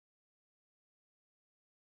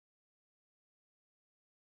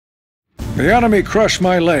The enemy crushed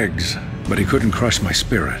my legs, but he couldn't crush my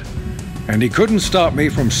spirit. And he couldn't stop me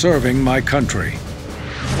from serving my country.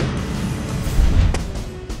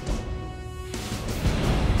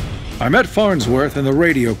 I met Farnsworth in the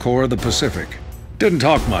Radio Corps of the Pacific. Didn't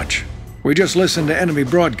talk much. We just listened to enemy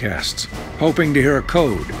broadcasts, hoping to hear a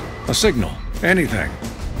code, a signal, anything.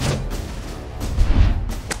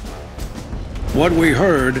 What we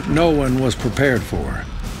heard, no one was prepared for.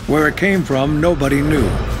 Where it came from, nobody knew.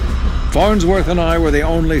 Farnsworth and I were the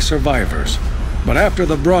only survivors. But after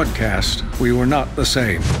the broadcast, we were not the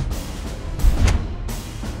same.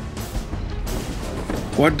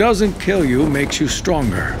 What doesn't kill you makes you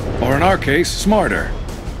stronger, or in our case, smarter.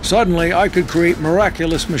 Suddenly, I could create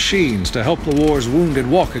miraculous machines to help the war's wounded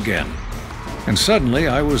walk again. And suddenly,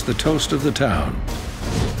 I was the toast of the town.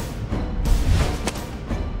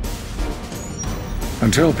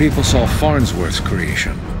 Until people saw Farnsworth's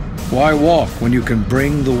creation. Why walk when you can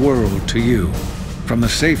bring the world to you? From the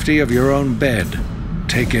safety of your own bed,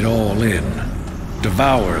 take it all in.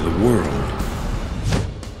 Devour the world.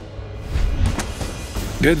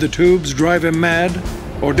 Did the tubes drive him mad?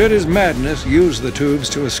 Or did his madness use the tubes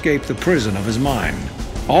to escape the prison of his mind?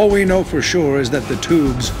 All we know for sure is that the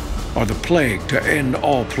tubes are the plague to end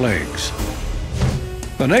all plagues.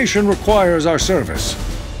 The nation requires our service.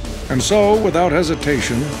 And so, without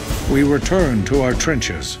hesitation, we return to our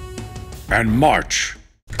trenches and march.